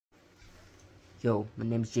Yo, my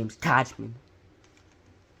name is James Kochman,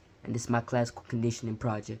 and this is my classical conditioning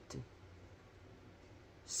project.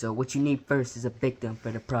 So what you need first is a victim for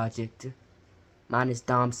the project. Mine is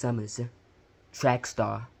Dom Summers, track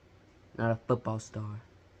star, not a football star.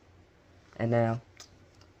 And now,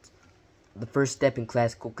 the first step in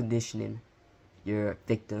classical conditioning your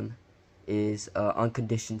victim is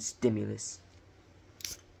unconditioned stimulus.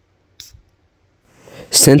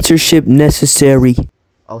 Censorship necessary.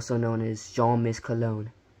 Also known as Jean-Miss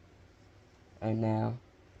Cologne. And now,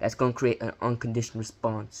 that's going to create an unconditioned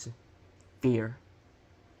response. Fear.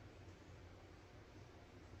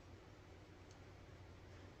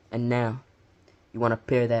 And now, you want to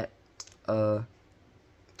pair that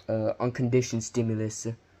unconditioned stimulus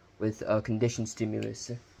with conditioned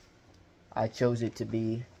stimulus. I chose it to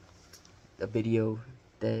be a video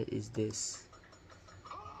that is this.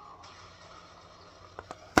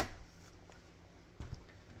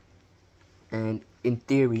 And in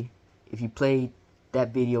theory, if you play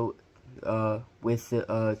that video with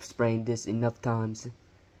spraying this enough times,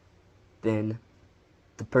 then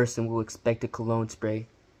the person will expect a cologne spray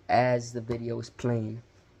as the video is playing,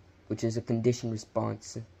 which is a conditioned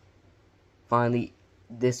response. Finally,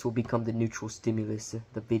 this will become the neutral stimulus,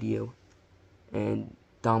 the video, and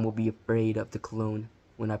Dom will be afraid of the cologne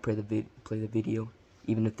when I play the video,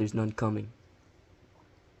 even if there's none coming.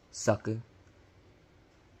 Sucker.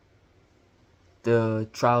 The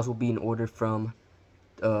trials will be in order from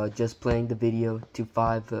just playing the video to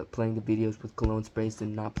 5 playing the videos with cologne sprays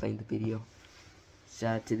and not playing the video.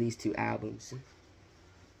 Shout out to these 2 albums.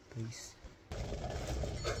 Peace.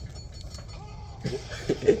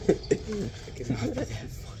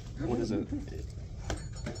 What is it?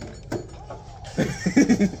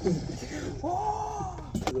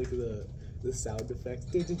 Like the sound effects.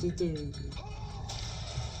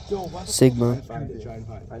 Sigma. Try and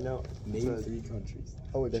find. I know. Name 3 countries.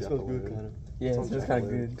 Oh, that smells good, kind of. Yeah, Sounds that's kind of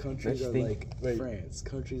good. Countries are like France.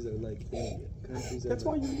 Countries are like India. Countries are That's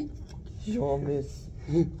why you Jean-Miss.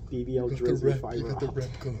 BBL Drizzy Fiber.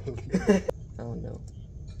 I don't know.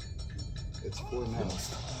 It's 4 men.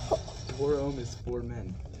 4 is 4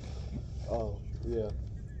 men. Oh, yeah.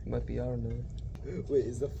 Might be, I don't know. Wait,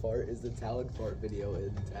 is the talent fart video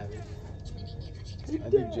in Tabby? I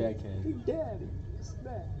think Jack can. Hey, Daddy.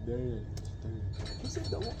 Damn. He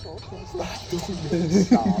said no.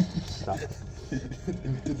 Stop.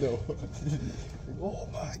 No. Oh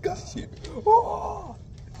my gosh. Oh!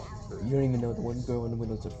 You don't even know the one girl in the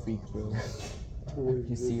window's a freak, bro.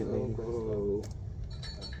 You see it later.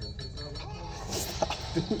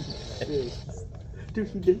 Dude,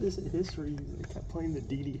 he did this in history. He kept playing the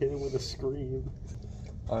DD hit him with a scream.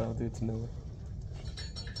 I don't do it to Noah.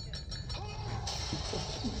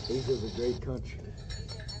 Asia's a great country.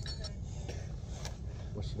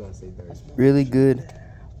 What you gotta say, Barry? Really good.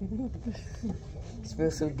 It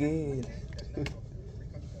smells so good.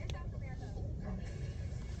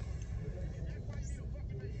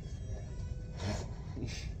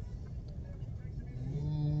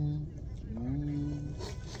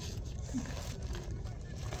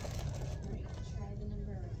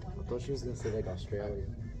 I thought she was gonna say like Australia.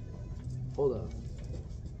 Hold up.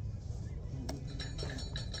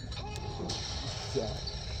 Yeah.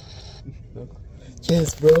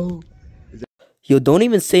 Yes, bro. Yo, don't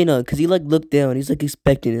even say nothing, cause he like looked down. He's like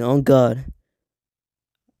expecting it. On God.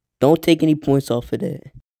 Don't take any points off of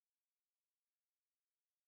that.